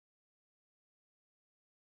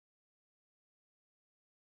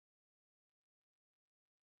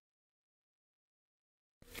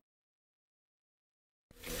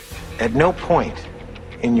At no point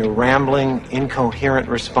in your rambling, incoherent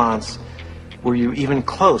response were you even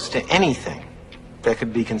close to anything that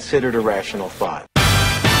could be considered a rational thought.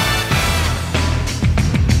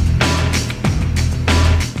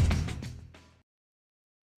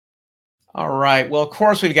 All right. Well, of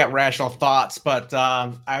course we've got rational thoughts, but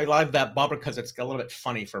I love that bumper because it's a little bit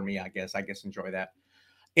funny for me. I guess enjoy that.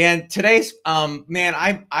 And today's man,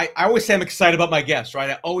 I always say I'm excited about my guests, right?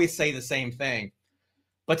 I always say the same thing,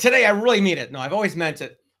 but today I really mean it. No, I've always meant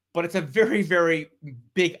it, but it's a very, very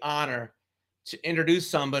big honor to introduce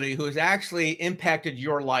somebody who has actually impacted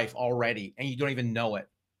your life already, and you don't even know it,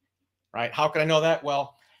 right? How can I know that?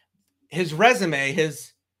 Well, his resume,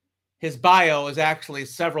 his bio is actually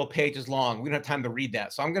several pages long. We don't have time to read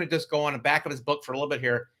that. So I'm going to just go on the back of his book for a little bit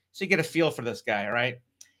here so you get a feel for this guy, all right?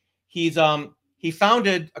 He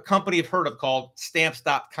founded a company you've heard of called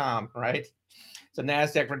stamps.com, right? It's a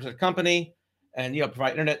NASDAQ registered company and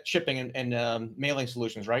provide internet shipping and mailing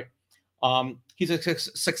solutions, right? He's a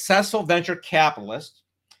successful venture capitalist,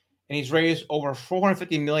 and he's raised over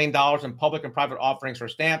 $450 million in public and private offerings for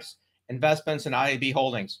stamps, investments, and IAB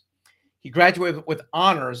holdings. He graduated with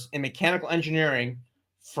honors in mechanical engineering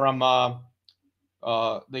from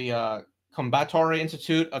the Coimbatore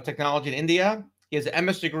Institute of Technology in India. He has an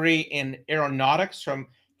MS degree in aeronautics from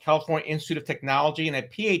California Institute of Technology and a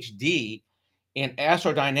PhD in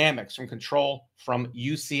astrodynamics from control from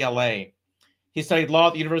UCLA. He studied law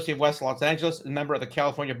at the University of West Los Angeles and a member of the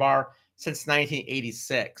California Bar since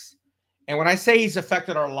 1986. And when I say he's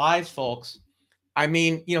affected our lives, folks, I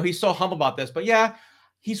mean, he's so humble about this, but yeah,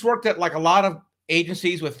 he's worked at like a lot of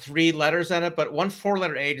agencies with 3 letters in it, but one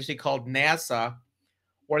 4-letter agency called NASA,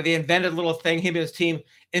 where they invented a little thing, him and his team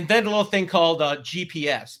invented a little thing called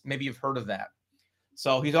GPS. Maybe you've heard of that.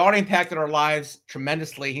 So he's already impacted our lives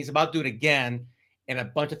tremendously. He's about to do it again and a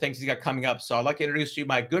bunch of things he's got coming up. So I'd like to introduce to you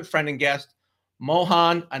my good friend and guest,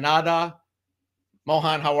 Mohan Ananda.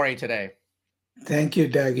 Mohan, how are you today? Thank you,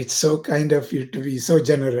 Doug. It's so kind of you to be so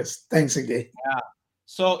generous. Thanks again. Yeah.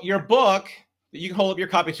 So your book, you can hold up your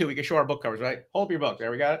copy too. We can show our book covers, right? Hold up your book. There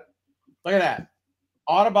we got it. Look at that.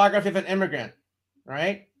 Autobiography of an Immigrant,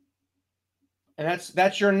 right? And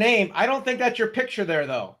that's your name. I don't think that's your picture there,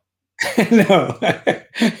 though. No,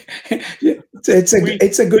 it's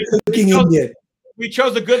a good looking Indian. We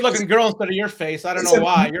chose a good looking girl instead of your face. I don't know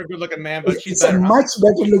why. You're a good looking man, but she's better. It's a much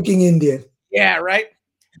better looking Indian. Yeah, right.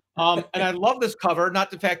 And I love this cover, not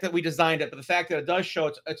the fact that we designed it, but the fact that it does show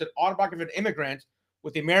it's an autobiography of an immigrant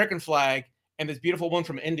with the American flag and this beautiful woman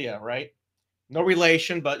from India, right? No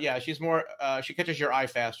relation, but yeah, she's more, she catches your eye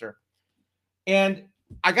faster. And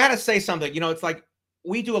I got to say something, it's like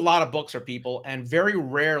we do a lot of books for people, and very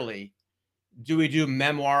rarely do we do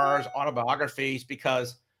memoirs, autobiographies,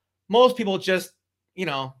 because most people just,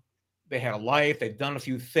 they had a life, they've done a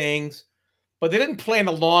few things, but they didn't play in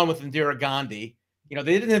the lawn with Indira Gandhi. They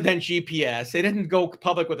didn't invent GPS. They didn't go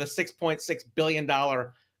public with a $6.6 billion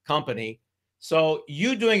company. So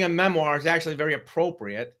you doing a memoir is actually very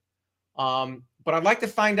appropriate. But I'd like to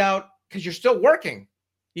find out, because you're still working.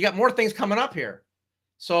 You got more things coming up here.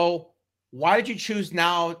 So why did you choose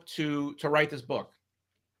now to write this book?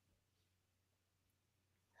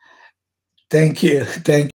 Thank you.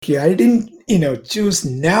 Thank you. I didn't, choose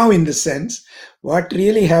now in the sense. What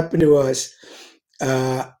really happened was,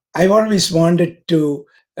 I've always wanted to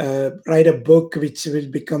write a book which will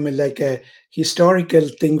become like a historical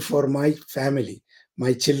thing for my family,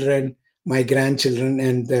 my children, my grandchildren,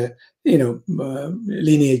 and the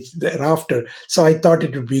lineage thereafter. So I thought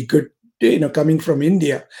it would be good. Coming from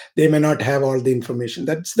India, they may not have all the information.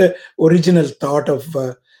 That's the original thought of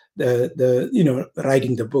the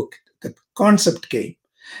writing the book. The concept came,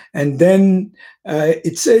 and then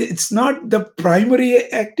it's not the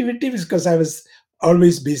primary activity because I was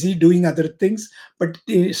always busy doing other things, but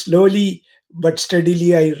slowly but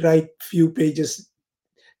steadily I write few pages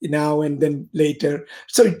now and then later.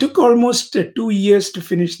 So it took almost 2 years to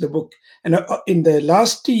finish the book. And in the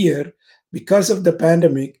last year, because of the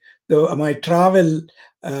pandemic, though my travel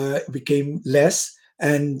became less,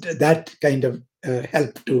 and that kind of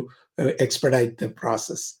helped to expedite the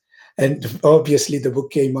process. And obviously the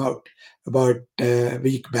book came out about a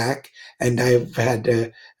week back, and I've had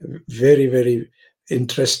a very, very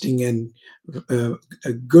interesting and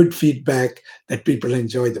good feedback that people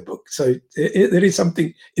enjoy the book. So there is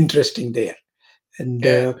something interesting there.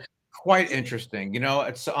 And quite interesting.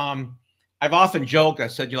 It's I've often joked, I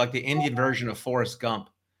said you're like the Indian version of Forrest Gump.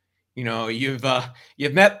 You've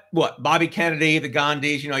met Bobby Kennedy, the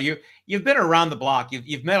Gandhis. You've been around the block.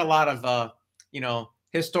 You've met a lot of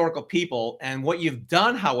historical people. And what you've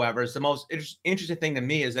done, however, is the most interesting thing to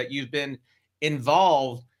me is that you've been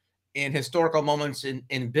involved in historical moments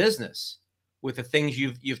in business with the things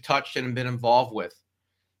you've touched and been involved with.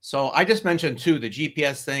 So I just mentioned too the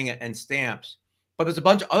GPS thing and stamps, but there's a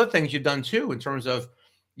bunch of other things you've done too in terms of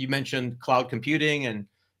you mentioned cloud computing and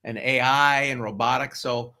AI and robotics.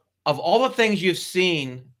 So of all the things you've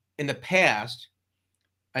seen in the past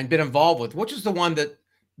and been involved with, which is the one that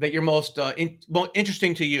you're most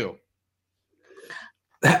interesting to you?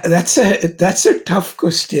 That's a tough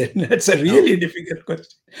question. That's a No. really difficult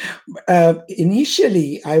question.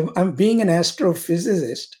 Initially, I'm being an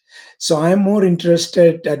astrophysicist, so I'm more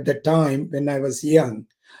interested at the time when I was young,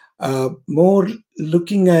 more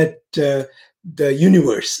looking at the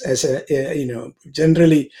universe as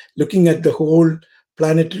generally looking at the whole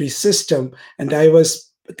planetary system. And I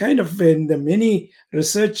was kind of in the mini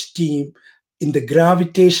research team in the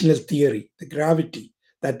gravitational theory, the gravity.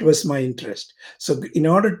 That was my interest. So, in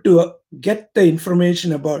order to get the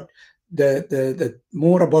information about the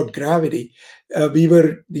more about gravity, we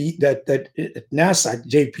were that at NASA, at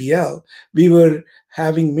JPL, we were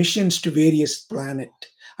having missions to various planets.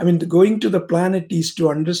 I mean, going to the planet is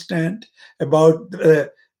to understand about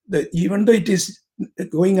even though it is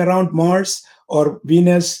going around Mars or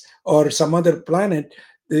Venus or some other planet,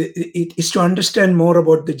 it is to understand more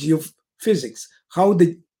about the geophysics, how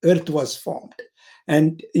the Earth was formed.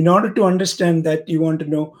 And in order to understand that, you want to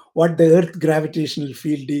know what the Earth gravitational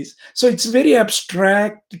field is. So it's very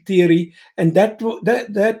abstract theory, and that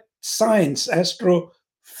science,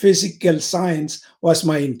 astrophysical science, was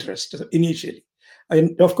my interest initially.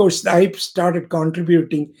 And of course, I started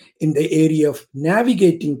contributing in the area of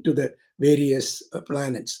navigating to the various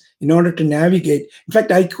planets in order to navigate. In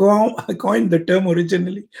fact, I coined the term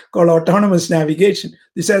originally called autonomous navigation.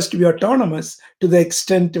 This has to be autonomous to the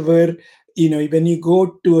extent where, when you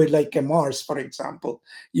go to like a Mars, for example,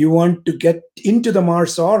 you want to get into the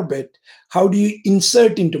Mars orbit. How do you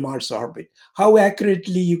insert into Mars orbit? How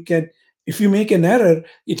accurately you can? If you make an error,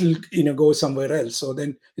 it'll go somewhere else. So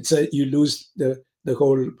then you lose the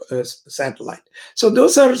whole satellite. So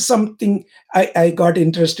those are something I got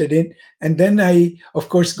interested in. And then I, of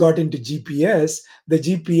course, got into GPS. The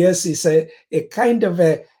GPS is a kind of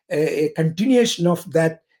a continuation of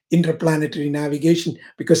that interplanetary navigation,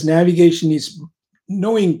 because navigation is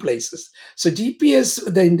knowing places. So GPS,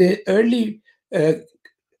 in the early uh,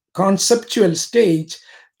 conceptual stage,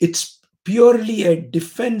 it's purely a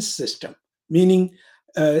defense system, meaning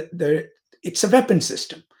it's a weapon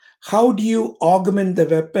system. How do you augment the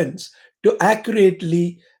weapons to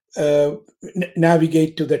accurately uh,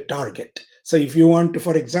 navigate to the target? So, if you want to,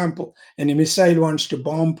 for example, and a missile wants to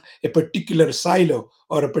bomb a particular silo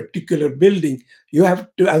or a particular building, you have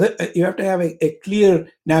to have a clear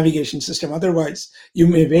navigation system. Otherwise, you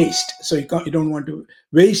may waste. So you don't want to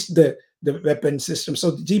waste the weapon system.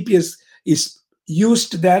 So the GPS is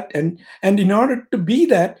used to that, and in order to be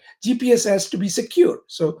that, GPS has to be secure.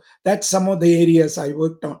 So that's some of the areas I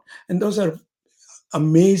worked on, and those are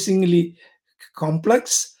amazingly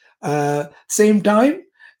complex. Same time,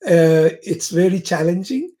 it's very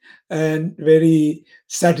challenging and very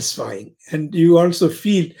satisfying, and you also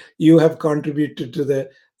feel you have contributed to the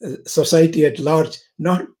society at large,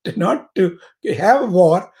 not to have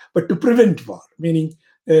war, but to prevent war. Meaning,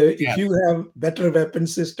 if Yes. you have better weapon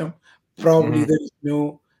system, probably Mhm. there is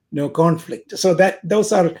no conflict. So that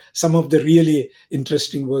those are some of the really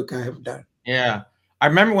interesting work I have done. Yeah. I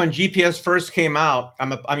remember when GPS first came out.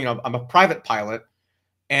 I'm a private pilot,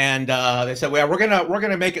 and they said, "Well, we're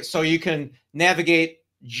gonna make it so you can navigate,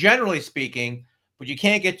 generally speaking, but you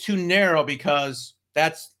can't get too narrow because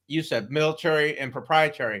that's, you said, military and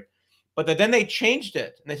proprietary." But then they changed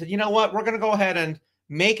it, and they said, "You know what? We're gonna go ahead and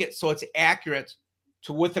make it so it's accurate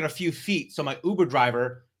to within a few feet, so my Uber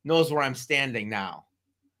driver knows where I'm standing now."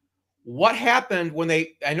 What happened when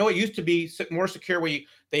they? I know it used to be more secure where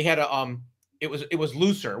they had a it was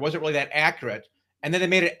looser. It wasn't really that accurate, and then they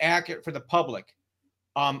made it accurate for the public.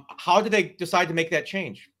 How did they decide to make that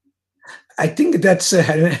change? I think that's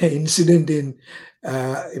an incident in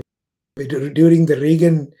uh, during the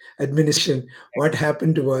Reagan administration. What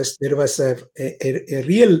happened was there was a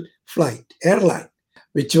real airline,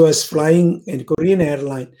 which was flying, a Korean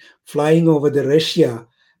airline, flying over the Russia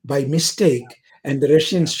by mistake, and the Yeah,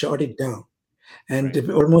 Russians shot it down, and right.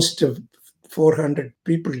 almost 400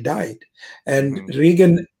 people died. And Hmm.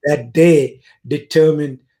 Reagan that day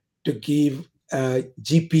determined to give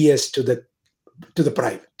GPS to the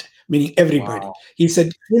private, meaning everybody. Wow. He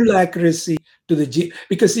said full accuracy to the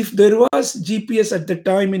because if there was GPS at the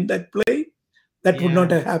time in that plane, that would not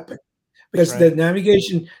Yeah, have happened, that's because the right.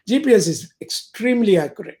 navigation GPS is extremely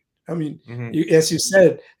accurate. I mean, Hmm. as you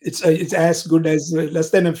said, it's as good as less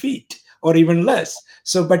than a feet or even less.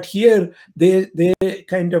 So, but here they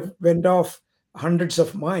kind of went off hundreds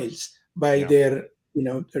of miles by Yeah. their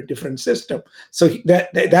their different system. So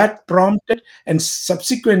that prompted, and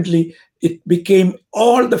subsequently it became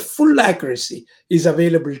all the full accuracy is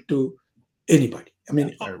available to anybody. I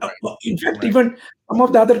mean, Right. Right. in fact, Right. even some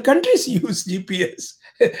of the other countries use GPS.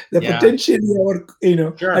 The Yeah. potentially our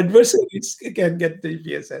Sure. adversaries can get the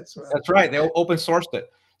GPS as well. That's right. They open sourced it.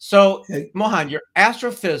 So, Uh, Mohan, you're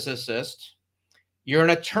astrophysicist, you're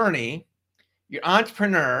an attorney, you're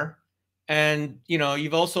entrepreneur, and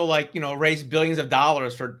you've also raised billions of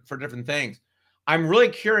dollars for different things. I'm really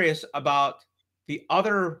curious about the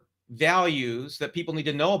other values that people need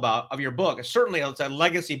to know about of your book. Certainly, it's a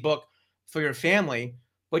legacy book for your family,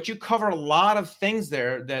 but you cover a lot of things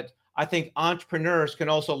there that I think entrepreneurs can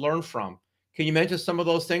also learn from. Can you mention some of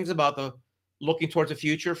those things about the looking towards the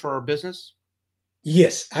future for our business?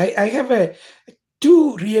 yes, I have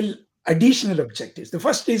two real additional objectives. The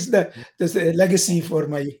first is the legacy for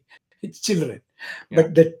my children, Yeah.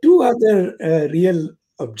 but the two other real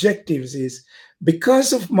objectives is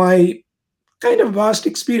because of my kind of vast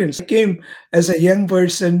experience. I came as a young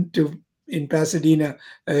person to in Pasadena,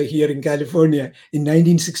 here in California, in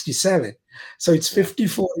 1967. So it's Yeah.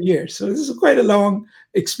 54 years. So this is quite a long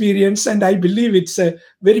experience, and I believe it's a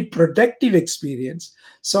very productive experience.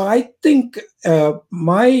 So I think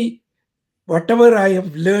my whatever I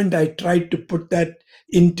have learned, I tried to put that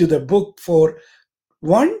into the book for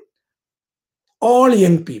one, all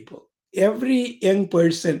young people. Every young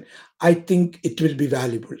person, I think it will be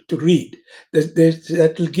valuable to read.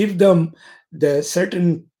 That will give them the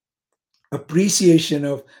certain appreciation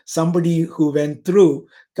of somebody who went through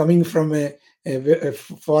coming from a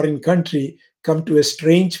foreign country, come to a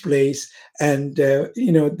strange place, and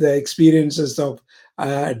the experiences of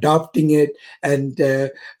adopting it, and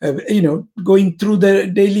going through the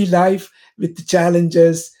daily life with the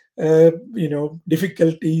challenges,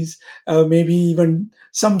 difficulties, maybe even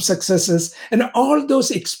some successes, and all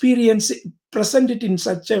those experience present it in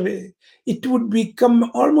such a way it would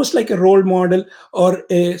become almost like a role model, or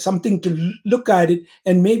something to look at it,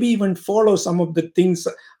 and maybe even follow some of the things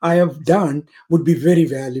I have done would be very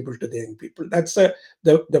valuable to the young people. That's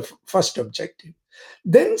the first objective.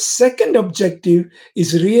 Then second objective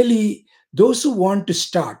is really those who want to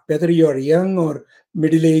start, whether you're young or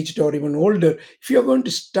middle-aged or even older. If you're going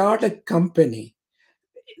to start a company,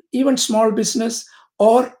 even small business,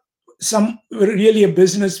 or some really a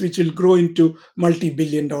business which will grow into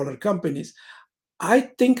multi-billion dollar companies, I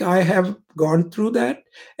think I have gone through that,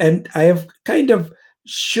 and I have kind of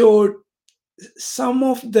showed some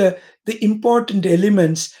of the important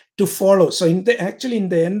elements to follow. So in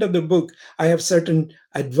the end of the book, I have certain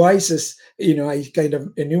advices, I kind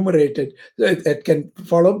of enumerated that can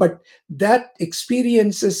follow. But that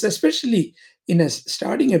experiences, especially in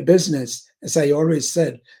starting a business, as I always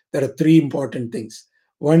said, there are three important things.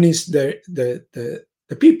 One is the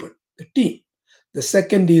people, the team. The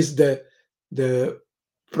second is the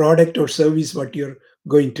product or service what you're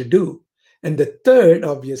going to do, and the third,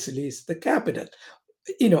 obviously, is the capital.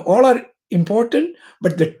 All are important,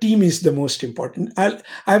 but the team is the most important.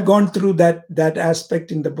 I've gone through that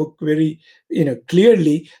aspect in the book very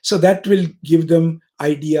clearly, so that will give them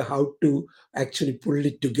idea how to actually pull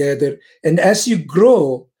it together. And as you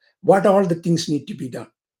grow, what all the things need to be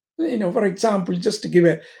done. For example, just to give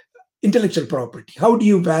a intellectual property, how do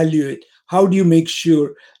you value it, how do you make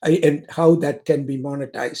sure, and how that can be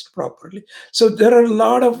monetized properly. So there are a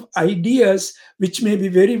lot of ideas which may be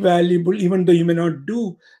very valuable, even though you may not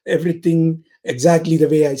do everything exactly the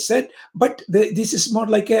way I said. But this is more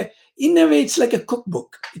like in a way, it's like a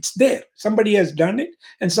cookbook. It's there, somebody has done it,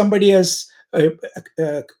 and somebody has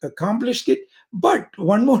accomplished it. But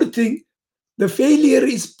one more thing, the failure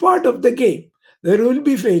is part of the game. There will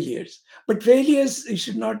be failures, but failures, you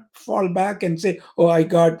should not fall back and say, "Oh,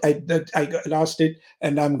 lost it,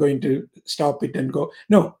 and I'm going to stop it and go."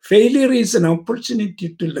 No, failure is an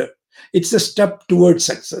opportunity to learn. It's a step towards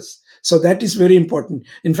success. So that is very important.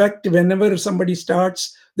 In fact, whenever somebody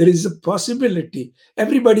starts, there is a possibility.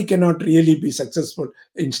 Everybody cannot really be successful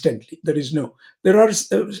instantly. There is no. There are,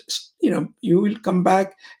 you will come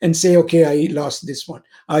back and say, "Okay, I lost this one.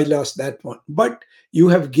 I lost that one," but you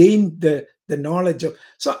have gained the knowledge of.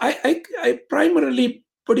 So I primarily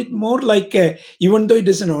put it more like even though it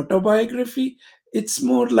is an autobiography, it's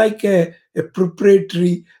more like a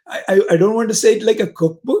proprietary. I don't want to say it like a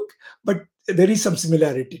cookbook, but there is some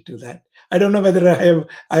similarity to that. I don't know whether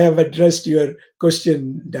I have addressed your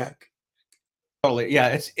question, Doug. Totally. Yeah.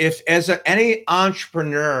 It's if as any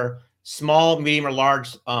entrepreneur, small, medium, or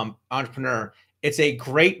large entrepreneur, it's a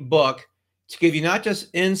great book to give you not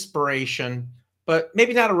just inspiration, but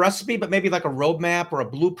maybe not a recipe, but maybe like a roadmap or a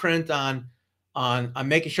blueprint on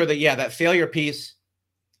making sure that, yeah, that failure piece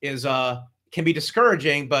is can be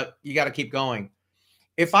discouraging, but you got to keep going.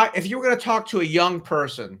 If you were going to talk to a young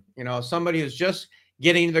person, somebody who's just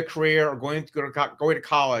getting into the career or going to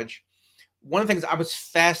college, one of the things I was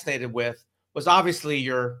fascinated with was obviously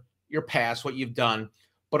your past, what you've done,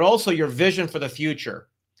 but also your vision for the future.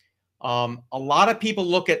 A lot of people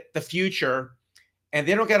look at the future and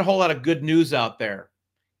they don't get a whole lot of good news out there.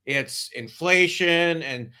 It's inflation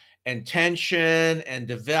and tension and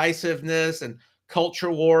divisiveness and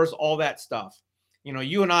culture wars, all that stuff.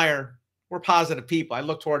 You and we're positive people. I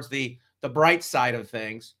look towards the bright side of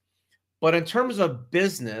things. But in terms of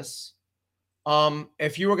business,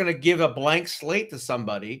 if you were going to give a blank slate to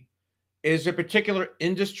somebody, is there a particular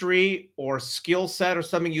industry or skill set or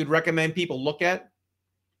something you'd recommend people look at?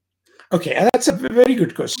 Okay, that's a very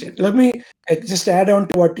good question. Let me just add on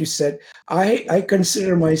to what you said. I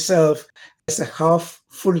consider myself as a half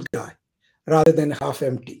full guy rather than half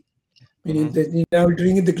empty. Meaning that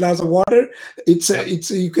drinking the glass of water, it's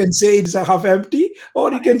you can say it's a half empty,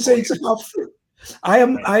 or you can say it's a half full.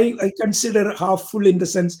 I consider half full in the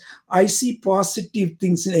sense I see positive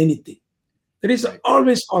things in anything. There is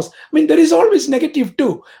always positive. I mean, there is always negative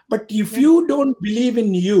too. But if you don't believe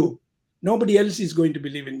in you, nobody else is going to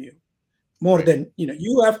believe in you more than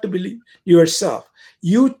you have to believe yourself.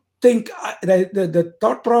 You think the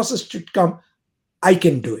thought process should come, I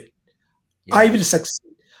can do it. I will succeed.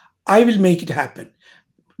 I will make it happen.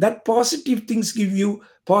 That positive things give you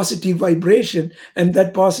positive vibration, and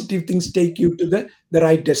that positive things take you to the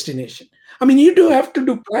right destination. I mean, you do have to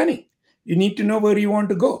do planning. You need to know where you want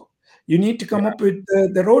to go. You need to come up with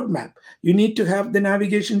the roadmap. You need to have the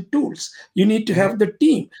navigation tools. You need to have the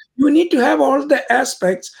team. You need to have all the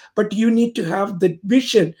aspects, but you need to have the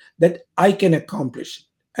vision that I can accomplish.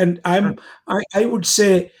 And I would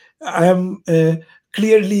say I am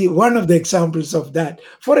clearly one of the examples of that.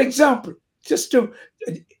 For example, just to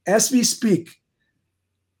as we speak,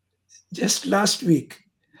 just last week,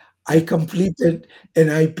 I completed an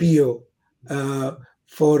IPO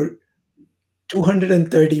for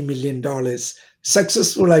 $230 million,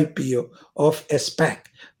 successful IPO of a SPAC.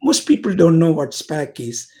 Most people don't know what SPAC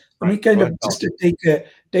is. Let me kind of just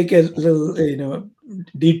take a little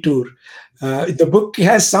detour. The book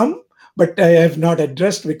has some, but I have not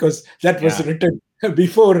addressed because that was written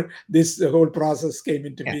before this whole process came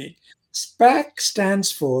into being. SPAC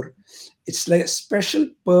stands for, it's like a special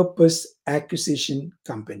purpose acquisition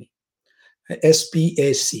company,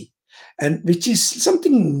 SPAC, and which is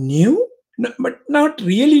something new, but not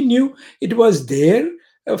really new. It was there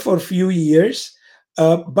for a few years,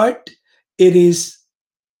 but it is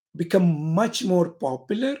become much more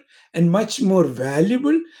popular and much more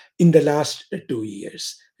valuable in the last 2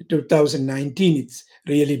 years. 2019, it's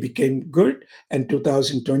really became good, and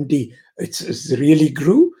 2020, it's really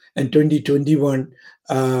grew, and 2021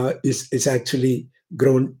 is actually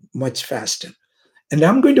grown much faster. And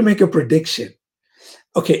I'm going to make a prediction.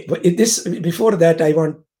 Okay, but before that, I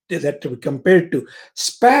want that to be compared to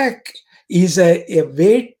SPAC is a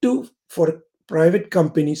way for private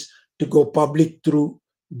companies to go public through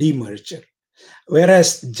demerger.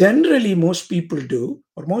 Whereas generally most people do,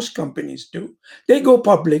 or most companies do, they go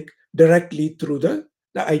public directly through the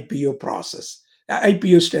IPO process.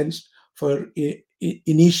 IPO stands for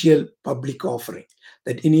initial public offering.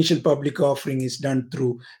 That initial public offering is done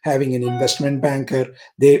through having an investment banker.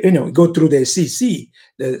 They go through the SEC.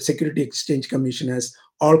 The Security Exchange Commission has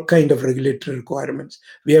all kind of regulatory requirements.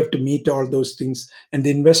 We have to meet all those things, and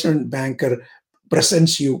the investment banker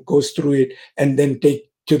presents you, goes through it, and then take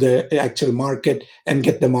to the actual market and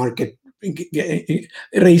get the market,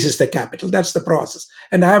 raises the capital. That's the process.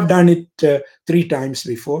 And I have done it 3 times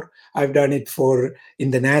before. I've done it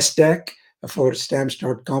in the NASDAQ for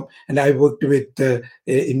stamps.com, and I worked with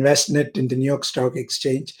Investnet in the New York Stock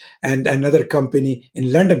Exchange and another company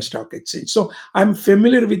in London Stock Exchange. So I'm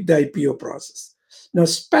familiar with the IPO process. Now,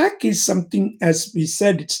 SPAC is something, as we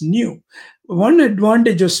said, it's new. One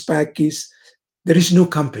advantage of SPAC is there is no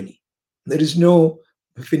company. There is no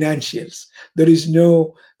financials. There is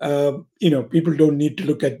no, people don't need to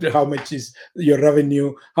look at how much is your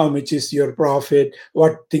revenue, how much is your profit,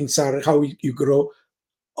 what things are, how you grow.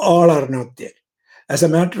 All are not there. As a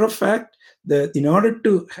matter of fact, in order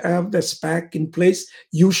to have the SPAC in place,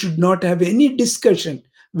 you should not have any discussion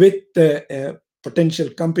with the potential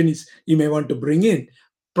companies you may want to bring in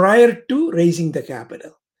prior to raising the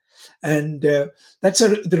capital. And that's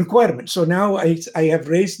the requirement. So now I have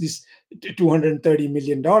raised this $230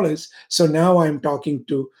 million. So now I'm talking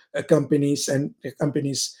to companies, and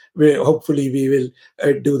companies where hopefully we will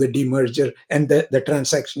do the demerger, and the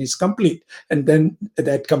transaction is complete. And then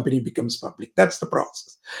that company becomes public. That's the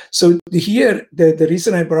process. So here, the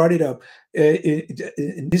reason I brought it up,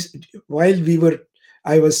 in this, while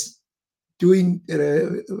I was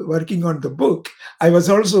working on the book, I was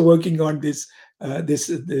also working on this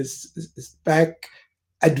back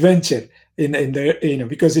adventure in the,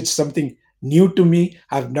 because it's something new to me,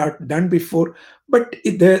 I've not done before. But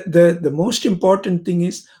the most important thing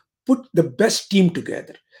is put the best team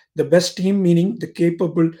together. The best team meaning the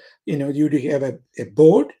capable, you have a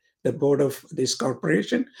board, the board of this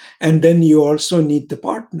corporation, and then you also need the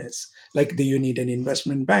partners. Like you need an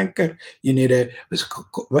investment banker, you need a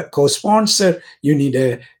co-sponsor, you need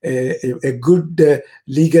a good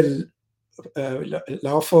legal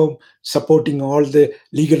law firm supporting all the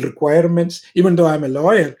legal requirements. Even though I'm a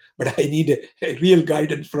lawyer, but I need a real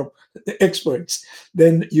guidance from the experts.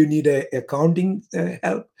 Then you need a accounting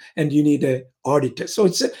help, and you need a auditor. So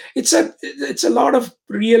it's a lot of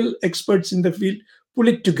real experts in the field. Pull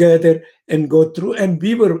it together and go through, and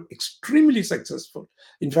we were extremely successful.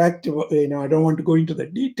 In fact, I don't want to go into the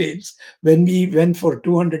details. When we went for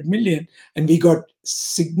 200 million, and we got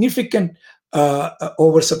significant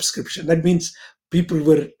oversubscription. That means people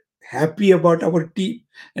were happy about our team,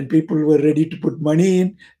 and people were ready to put money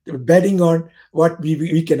in, betting on what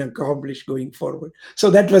we can accomplish going forward. So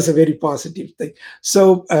that was a very positive thing.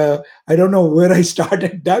 So I don't know where I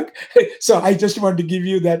started, Doug. So I just want to give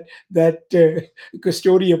you that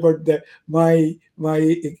story about my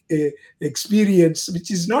experience, which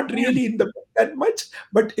is not really in the book that much,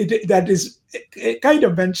 but that is kind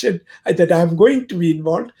of mentioned that I'm going to be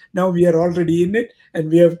involved. Now we are already in it, and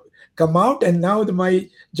we have come out, and now my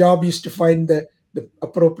job is to find the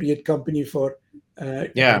appropriate company for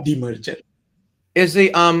demerger. Is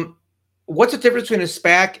the what's the difference between a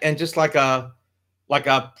SPAC and just like a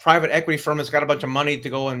private equity firm that's got a bunch of money to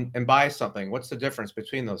go and buy something? What's the difference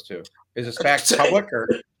between those two? Is a SPAC public or?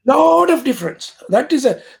 Lot of difference.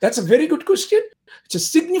 That's a very good question. It's a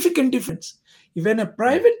significant difference. When a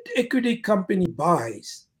private equity company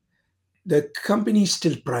buys, the company is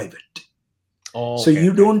still private. Oh, so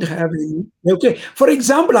you don't have any. Okay. For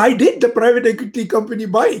example, I did the private equity company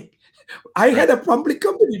buying. I had a public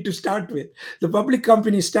company to start with. The public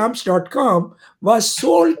company stamps.com was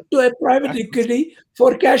sold to a private equity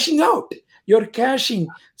for cashing out. You're cashing.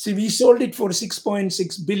 See, we sold it for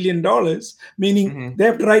 $6.6 billion, meaning they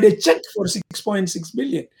have to write a check for $6.6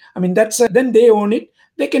 billion. I mean, then they own it.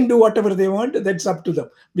 They can do whatever they want. That's up to them.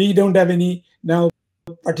 We don't have any now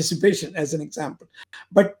participation, as an example.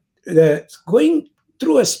 But going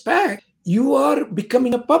through a SPAC, you are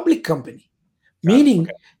becoming a public company, meaning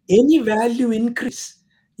any value increase,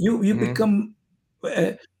 you become.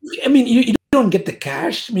 You don't get the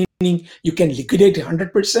cash, meaning you can liquidate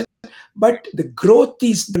 100%, but the growth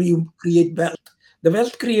is you create wealth. The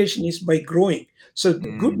wealth creation is by growing. So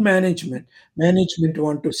the good management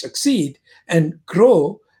want to succeed and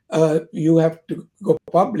grow. You have to go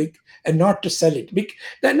public and not to sell it.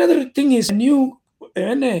 Another thing is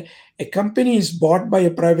when a company is bought by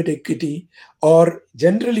a private equity, or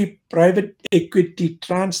generally private equity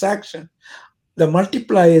transaction, the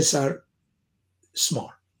multipliers are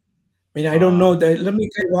small. I mean, I don't know that. Let me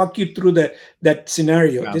walk you through that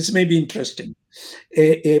scenario. Yeah. This may be interesting.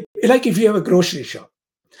 Like if you have a grocery shop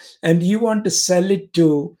and you want to sell it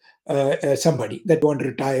to somebody that you want to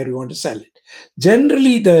retire, you want to sell it.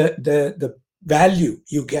 Generally, the value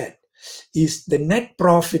you get is the net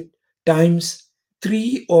profit times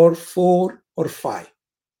 3 or 4 or 5.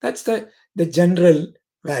 That's the general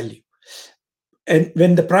value. And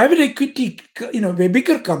when the private equity, a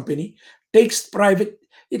bigger company takes private,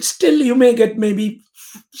 it's still, you may get maybe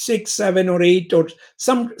 6, 7, or 8, or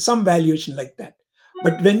some valuation like that.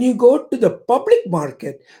 But when you go to the public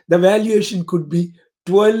market, the valuation could be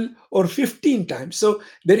 12 or 15 times. So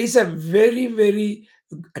there is a very, very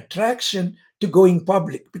attraction to going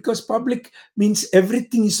public, because public means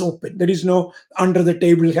everything is open. There is no under the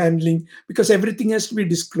table handling, because everything has to be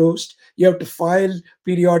disclosed. You have to file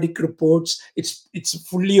periodic reports. It's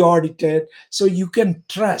fully audited, so you can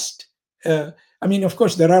trust. Of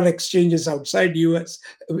course, there are exchanges outside US.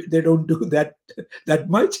 They don't do that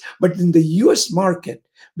much. But in the US market,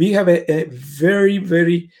 we have a very,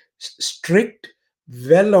 very strict,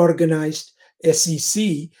 well-organized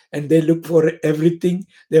SEC, and they look for everything.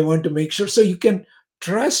 They want to make sure. So you can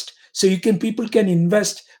trust, people can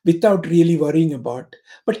invest without really worrying about.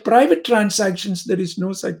 But private transactions, there is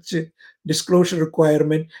no such disclosure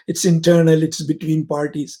requirement. It's internal, it's between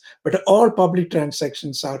parties, but all public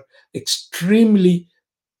transactions are extremely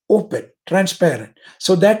open, transparent.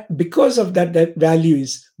 So that because of that, that value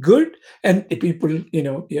is good, and people,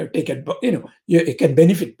 take it, you can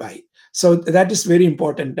benefit by it. So that is very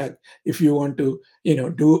important, that if you want to,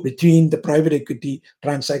 do between the private equity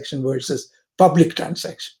transaction versus public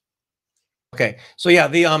transaction. Okay, so yeah,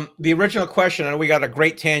 the original question, and we got a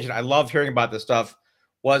great tangent. I love hearing about this stuff.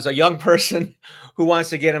 Was a young person who wants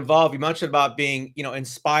to get involved. You mentioned about being,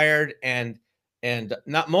 inspired, and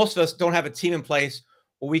not most of us don't have a team in place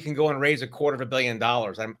where we can go and raise $250 million.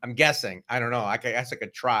 I'm guessing. I don't know. guess I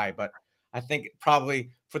could try, but I think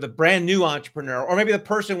probably for the brand new entrepreneur, or maybe the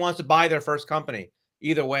person who wants to buy their first company.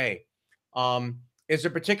 Either way, is there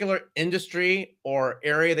a particular industry or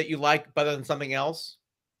area that you like better than something else?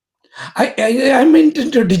 I'm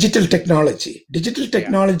into digital technology. Digital Yeah.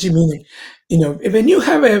 technology meaning, when you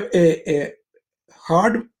have a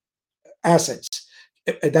hard assets,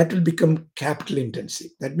 that will become capital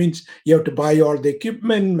intensive. That means you have to buy all the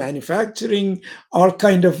equipment, manufacturing, all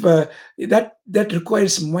kind of that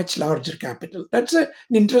requires much larger capital. That's an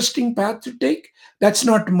interesting path to take. That's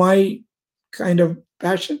not my kind of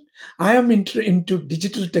passion. I am into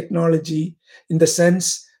digital technology in the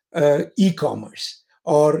sense, e-commerce,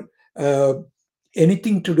 or uh,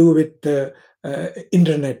 anything to do with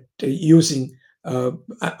internet, using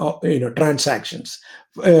transactions,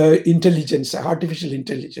 intelligence, artificial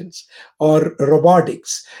intelligence, or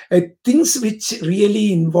robotics, things which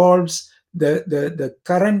really involves the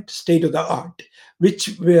current state of the art,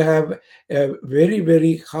 which we have a very,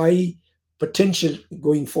 very high potential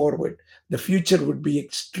going forward. The future would be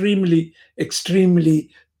extremely, extremely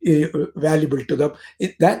valuable to them.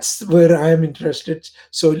 That's where I am interested.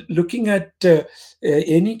 So looking at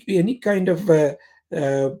any kind of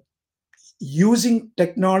uh, using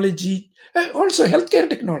technology, also healthcare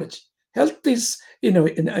technology. Health is,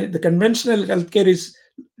 the conventional healthcare is,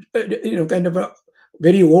 kind of a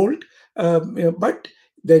very old, but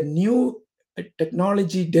the new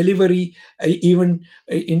technology delivery, even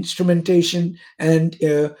instrumentation, and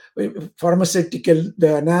pharmaceutical,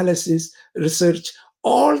 the analysis, research,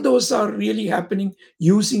 all those are really happening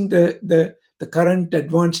using the current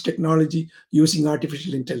advanced technology, using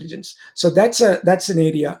artificial intelligence. So that's an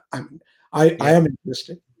area I Yeah. am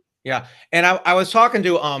interested. Yeah, and I was talking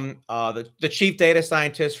to the chief data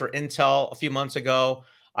scientist for Intel a few months ago.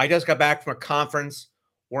 I just got back from a conference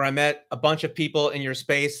where I met a bunch of people in your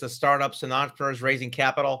space, the startups and entrepreneurs raising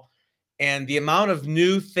capital, and the amount of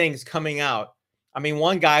new things coming out. I mean,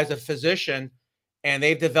 one guy's a physician, and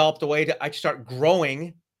they've developed a way to start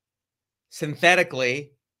growing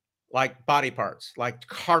synthetically, like body parts, like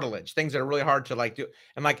cartilage, things that are really hard to do.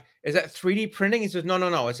 I'm like, is that 3D printing? He says, no, no,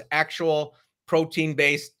 no. It's actual protein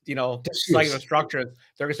based, cellular Tissues. structures.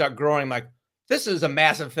 They're gonna start growing. I'm like, this is a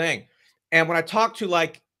massive thing. And when I talk to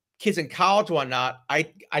kids in college and whatnot,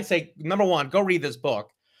 I say, number one, go read this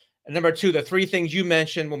book. And number two, the three things you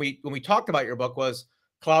mentioned when we talked about your book was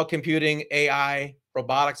cloud computing, AI,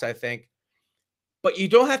 robotics, I think. But you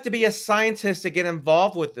don't have to be a scientist to get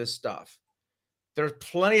involved with this stuff. There's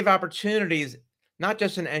plenty of opportunities, not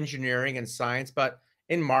just in engineering and science, but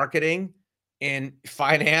in marketing, in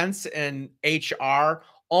finance and HR.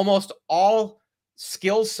 Almost all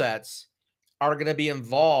skill sets are going to be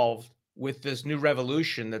involved with this new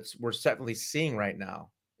revolution we're certainly seeing right now.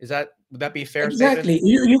 Would that be a fair statement? Exactly.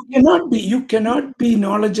 You cannot be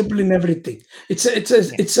knowledgeable in everything. Yeah.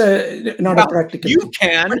 It's not a Well, practical you thing, but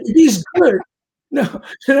can. it is good. No,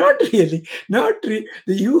 not really. Not really.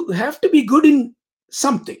 You have to be good in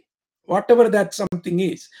something, whatever that something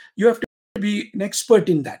is. You have to be an expert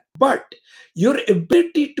in that. But your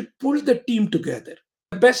ability to pull the team together,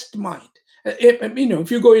 the best mind.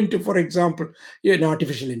 If you go into, for example,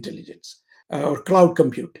 artificial intelligence, or cloud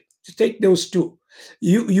computing, just take those two.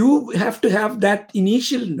 You have to have that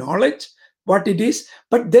initial knowledge what it is,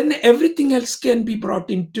 but then everything else can be brought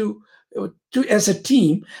into as a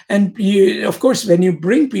team. And of course, when you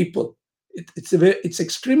bring people, it's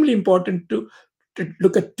extremely important to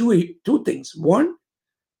look at two things. One,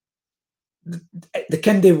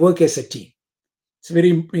 can they work as a team? It's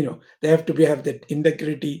very, they have to have that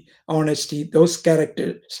integrity, honesty, those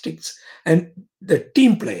characteristics, and the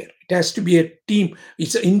team player. It has to be a team.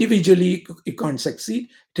 It's individually you can't succeed.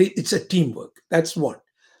 It's a teamwork. That's one.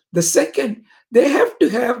 The second, they have to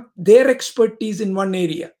have their expertise in one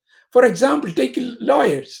area. For example, take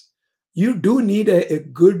lawyers. You do need a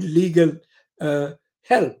good legal uh,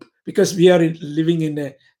 help because we are living in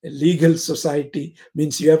a legal society,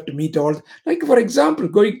 means you have to meet all, like for example,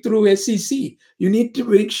 going through SEC, you need to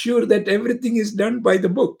make sure that everything is done by the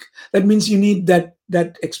book. That means you need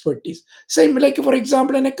that expertise. Same like for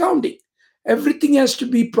example in accounting, everything has to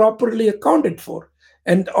be properly accounted for,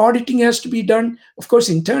 and auditing has to be done, of course,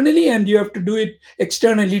 internally, and you have to do it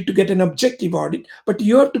externally to get an objective audit, but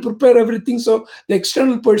you have to prepare everything so the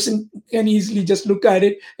external person can easily just look at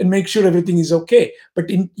it and make sure everything is okay. But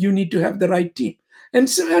you need to have the right team. And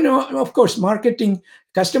so, of course, marketing,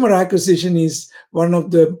 customer acquisition is one of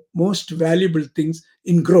the most valuable things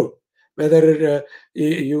in growth. Whether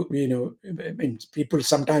I mean, people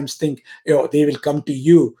sometimes think, they will come to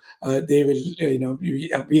you, they will,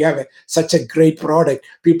 we have such a great product,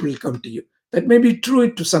 people will come to you. That may be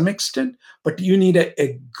true to some extent, but you need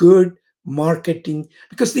a good marketing,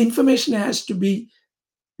 because the information has to be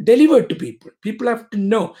delivered to people. People have to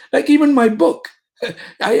know. Like even my book,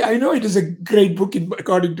 I know it is a great book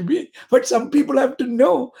according to me, but some people have to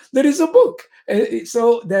know there is a book.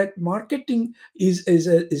 So that marketing is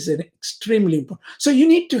an extremely important. So you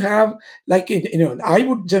need to have, like, I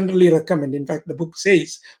would generally recommend. In fact, the book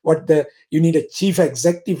says you need a chief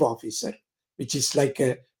executive officer, which is like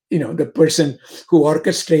the person who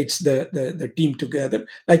orchestrates the team together.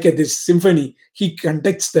 Like this symphony, he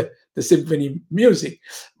conducts the symphony music.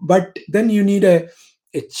 But then you need a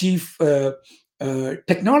chief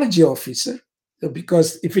technology officer,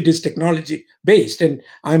 because if it is technology based, and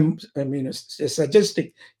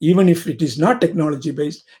suggesting, even if it is not technology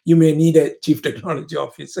based, you may need a chief technology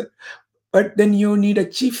officer. But then you need a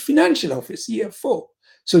chief financial officer, CFO.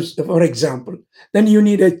 So, for example, then you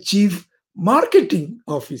need a chief marketing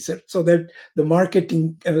officer, so that the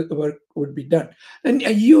marketing work would be done. And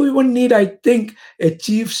you even need, I think, a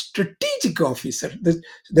chief strategic officer.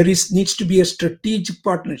 Needs to be a strategic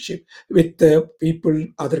partnership with people,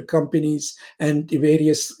 other companies, and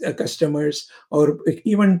various customers, or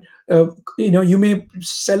even you may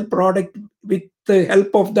sell product with the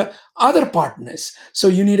help of the other partners. So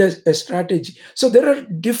you need a strategy. So there are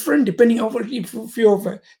different, depending on, if you have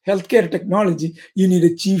a healthcare technology, you need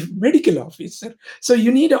a chief medical officer. So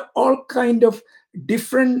you need all kind of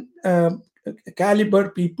different caliber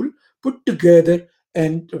people put together.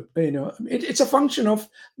 And it's a function of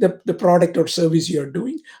the product or service you're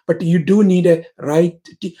doing, but you do need a right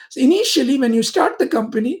team. So initially, when you start the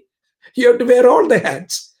company, you have to wear all the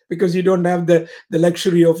hats, because you don't have the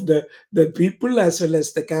luxury of the people as well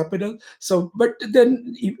as the capital. So, but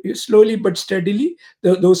then slowly but steadily,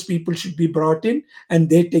 those people should be brought in, and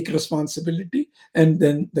they take responsibility, and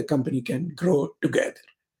then the company can grow together.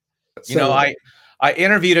 You know, So, I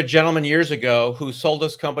interviewed a gentleman years ago who sold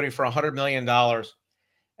this company for $100 million,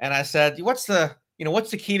 and I said, "What's the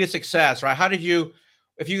key to success, right? How did you,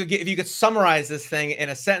 if you could summarize this thing in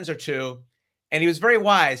a sentence or two?" And he was very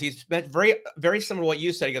wise. He's very very similar to what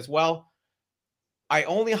you said. He goes, "Well, I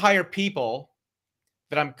only hire people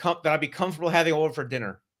that I'd be comfortable having over for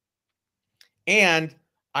dinner, and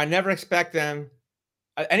I never expect them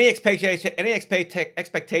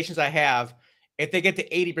expectations I have. If they get to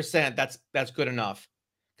 80%, that's good enough,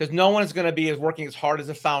 because no one is going to be working as hard as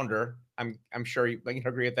a founder. I'm sure you can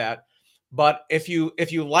agree with that. But if you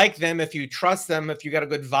like them, if you trust them, if you got a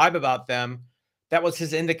good vibe about them, that was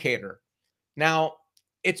his indicator. Now,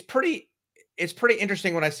 it's pretty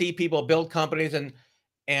interesting when I see people build companies and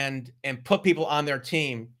put people on their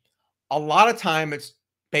team. A lot of time it's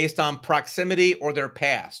based on proximity or their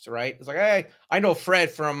past, right? It's like, hey, I know Fred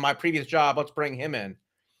from my previous job. Let's bring him in.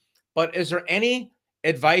 But is there any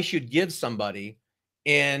advice you'd give somebody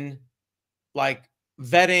in, like,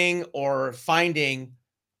 vetting or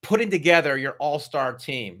putting together your all-star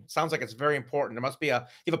team? Sounds like it's very important. There must be you have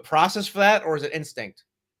a process for that, or is it instinct?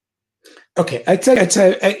 okay,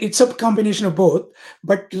 it's a combination of both.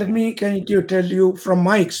 But let me tell you from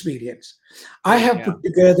my experience. I Great, have yeah. put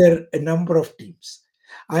together a number of teams.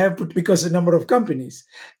 I have put, because a number of companies,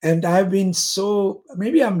 and I've been, so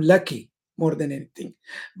maybe I'm lucky more than anything,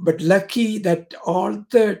 but lucky that all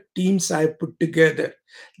the teams I put together,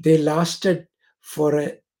 they lasted for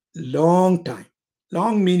a long time.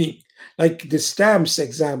 Long meaning, like the stamps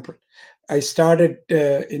example. I started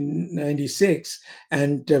in '96,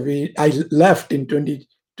 and I left in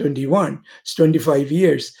 2021. It's 25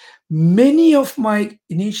 years. Many of my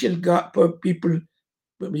initial people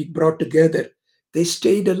we brought together, they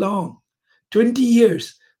stayed along 20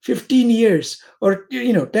 years, 15 years, or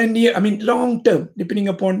 10 years. I mean, long term, depending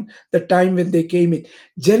upon the time when they came in.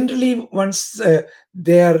 Generally, once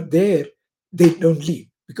they are there, they don't leave,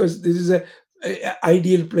 because this is a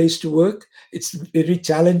ideal place to work. It's very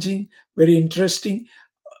challenging, very interesting.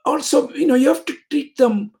 Also, you have to treat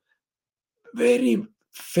them very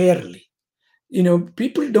fairly.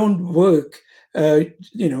 People don't work, uh,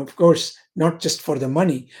 of course, not just for the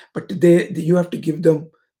money, but you have to give them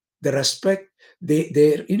the respect.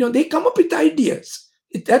 They come up with ideas.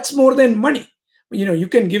 That's more than money. You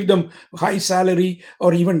can give them high salary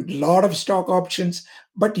or even a lot of stock options,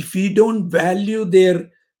 but if you don't value their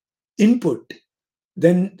input,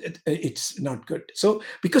 then it's not good. So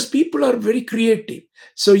because people are very creative,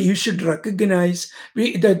 so you should recognize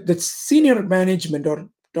that the senior management or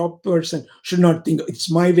top person should not think it's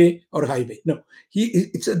my way or highway. No,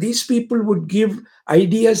 these people would give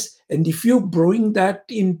ideas, and if you bring that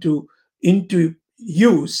into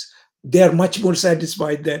use, they are much more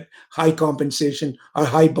satisfied than high compensation or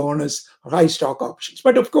high bonus or high stock options.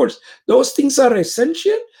 But of course, those things are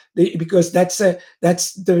essential. Because that's the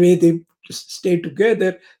way they stay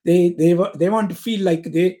together. They want to feel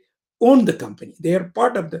like they own the company, they are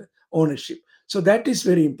part of the ownership. So that is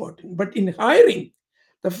very important. But in hiring,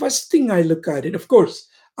 the first thing I look at it, of course,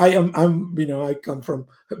 I come from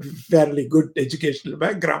a fairly good educational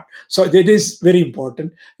background, so it is very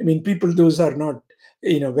important. I mean, people those are not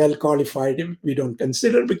well qualified, we don't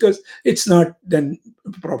consider, because it's not then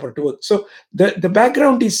proper to work. So the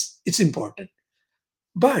background is it's important.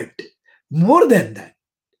 But more than that,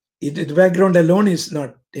 the background alone is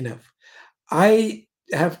not enough. I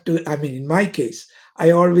have to, I mean, in my case,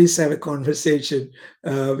 I always have a conversation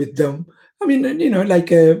with them. I mean,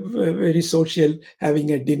 like a very social,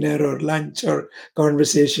 having a dinner or lunch or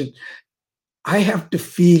conversation. I have to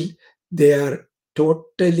feel they are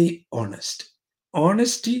totally honest.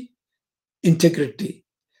 Honesty, integrity,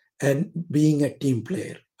 and being a team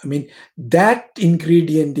player. I mean, that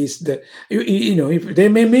ingredient is if they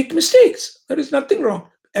may make mistakes, there is nothing wrong.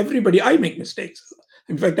 Everybody, I make mistakes.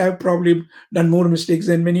 In fact, I've probably done more mistakes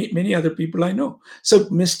than many other people I know. So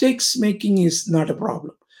mistakes making is not a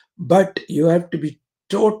problem, but you have to be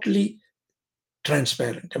totally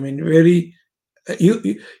transparent. I mean, very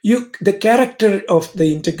the character of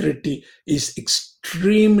the integrity is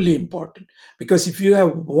extremely important, because if you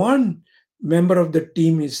have one member of the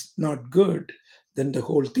team is not good, then the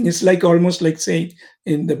whole thing is like almost like saying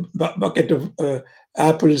in the bucket of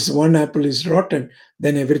apples, one apple is rotten,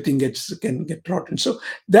 then everything can get rotten. So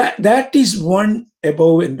that is one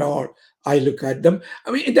above and all. I look at them.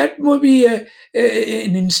 I mean, that may be an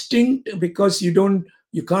instinct, because you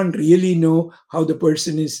can't really know how the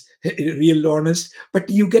person is real honest, but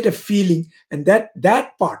you get a feeling. And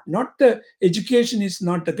that part, not the education, is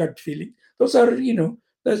not the gut feeling. Those are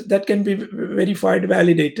that can be verified,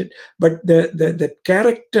 validated, but the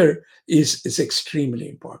character is extremely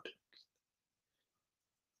important.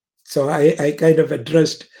 So I kind of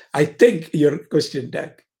addressed, I think, your question,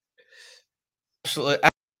 Doug. Absolutely.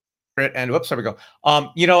 And whoops, there we go.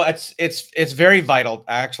 It's very vital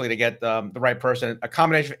actually to get the right person. A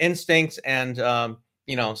combination of instincts and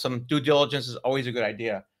some due diligence is always a good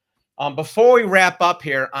idea. Before we wrap up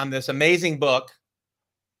here on this amazing book,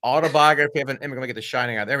 Autobiography of an Immigrant. Let me get the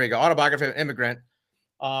shining out. There we go. Autobiography of an Immigrant.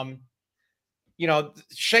 Um,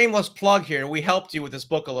 Shameless plug here. We helped you with this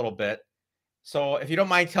book a little bit. So if you don't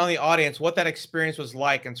mind telling the audience what that experience was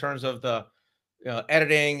like in terms of the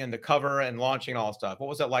editing and the cover and launching and all that stuff. What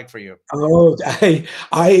was that like for you? Oh,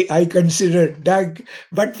 I consider Doug,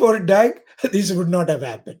 but for Doug, this would not have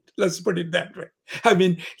happened. Let's put it that way. I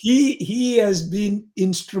mean, he has been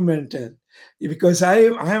instrumental, because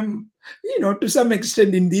I'm to some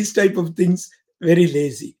extent in these type of things very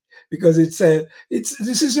lazy, because it's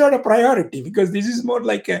this is not a priority, because this is more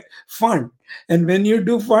like a fun, and when you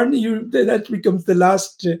do fun, that becomes the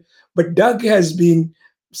last. But Doug has been,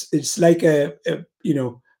 it's like a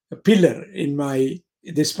pillar in my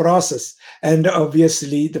this process. And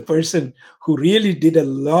obviously the person who really did a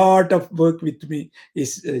lot of work with me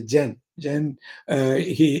is Jen.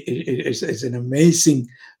 He is an amazing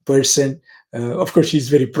person. Of course, she's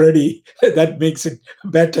very pretty. That makes it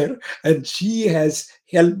better. And she has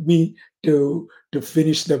helped me to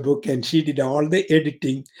finish the book, and she did all the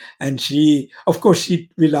editing. And she, of course, she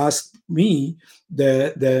will ask me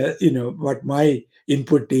the what my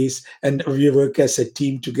input is, and we work as a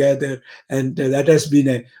team together. And that has been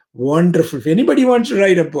a wonderful. If anybody wants to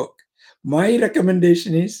write a book, my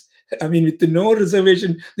recommendation is, I mean, with no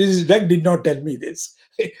reservation, this is Doug did not tell me this.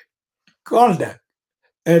 Call Doug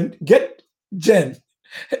and get Jen.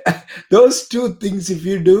 Those two things, if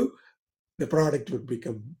you do, the product would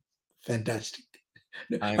become fantastic.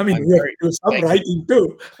 I mean, I'm we have very to do some thank you. writing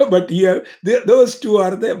too, but those two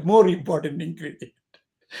are the more important ingredient.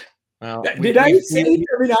 Well, Did I say it?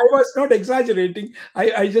 I mean, I was not exaggerating.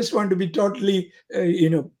 I just want to be totally,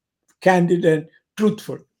 candid and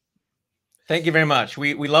truthful. Thank you very much.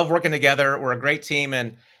 We love working together. We're a great team,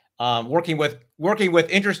 and working with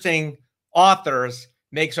interesting authors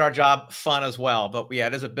makes our job fun as well. But yeah,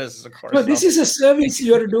 it is a business, of No, course. this So is a service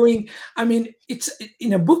you're doing. I mean, it's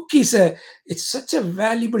in a book is a it's such a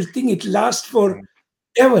valuable thing. It lasts for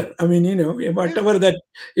ever. I mean, yeah. whatever that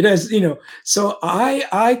it has, So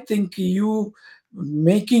I think you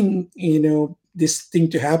making this thing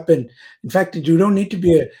to happen. In fact, you don't need to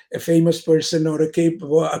be a famous person or a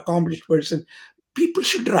capable, accomplished person. People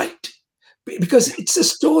should write because it's a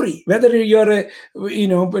story. Whether you're a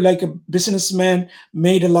like a businessman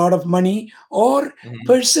made a lot of money or Mhm.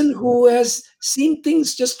 person who has seen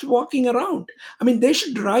things just walking around. I mean, they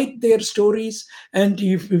should write their stories. And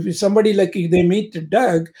if somebody like they meet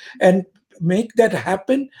Doug and make that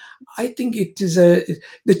happen, I think it is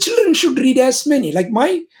the children should read as many. Like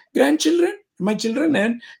my children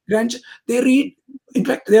and they read. In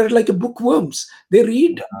fact, they're like a bookworms. They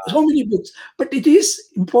read so many books. But it is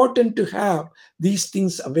important to have these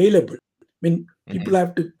things available. I mean, people Mhm.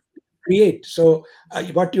 have to create. So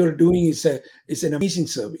what you're doing is an amazing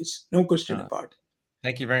service, no question Uh, about it.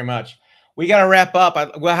 Thank you very much. We got to wrap up.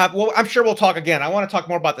 I'm sure we'll talk again. I want to talk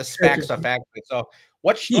more about the SPAC stuff Certainly. actually. So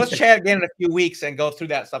let's Yes. chat again in a few weeks and go through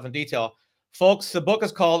that stuff in detail. Folks, the book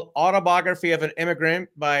is called Autobiography of an Immigrant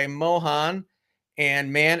by Mohan.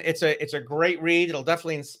 And man, it's a great read. It'll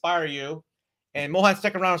definitely inspire you. And Mohan,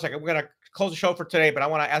 stick around a second. We're gonna close the show for today, but I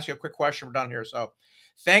want to ask you a quick question. We're done here. So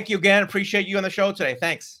thank you again. Appreciate you on the show today.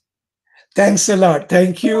 Thanks. Thanks a lot.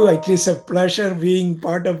 Thank you. It is a pleasure being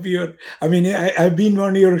part of your. I mean, I've been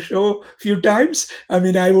on your show a few times. I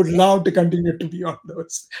mean, I would love to continue to be on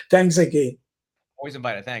those. Thanks again. Always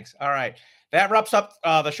invited. Thanks. All right. That wraps up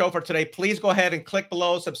the show for today. Please go ahead and click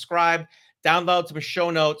below, subscribe, download some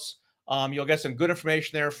show notes. You'll get some good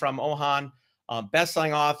information there from Mohan,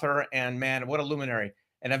 best-selling author, and man, what a luminary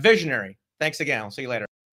and a visionary. Thanks again. I'll see you later.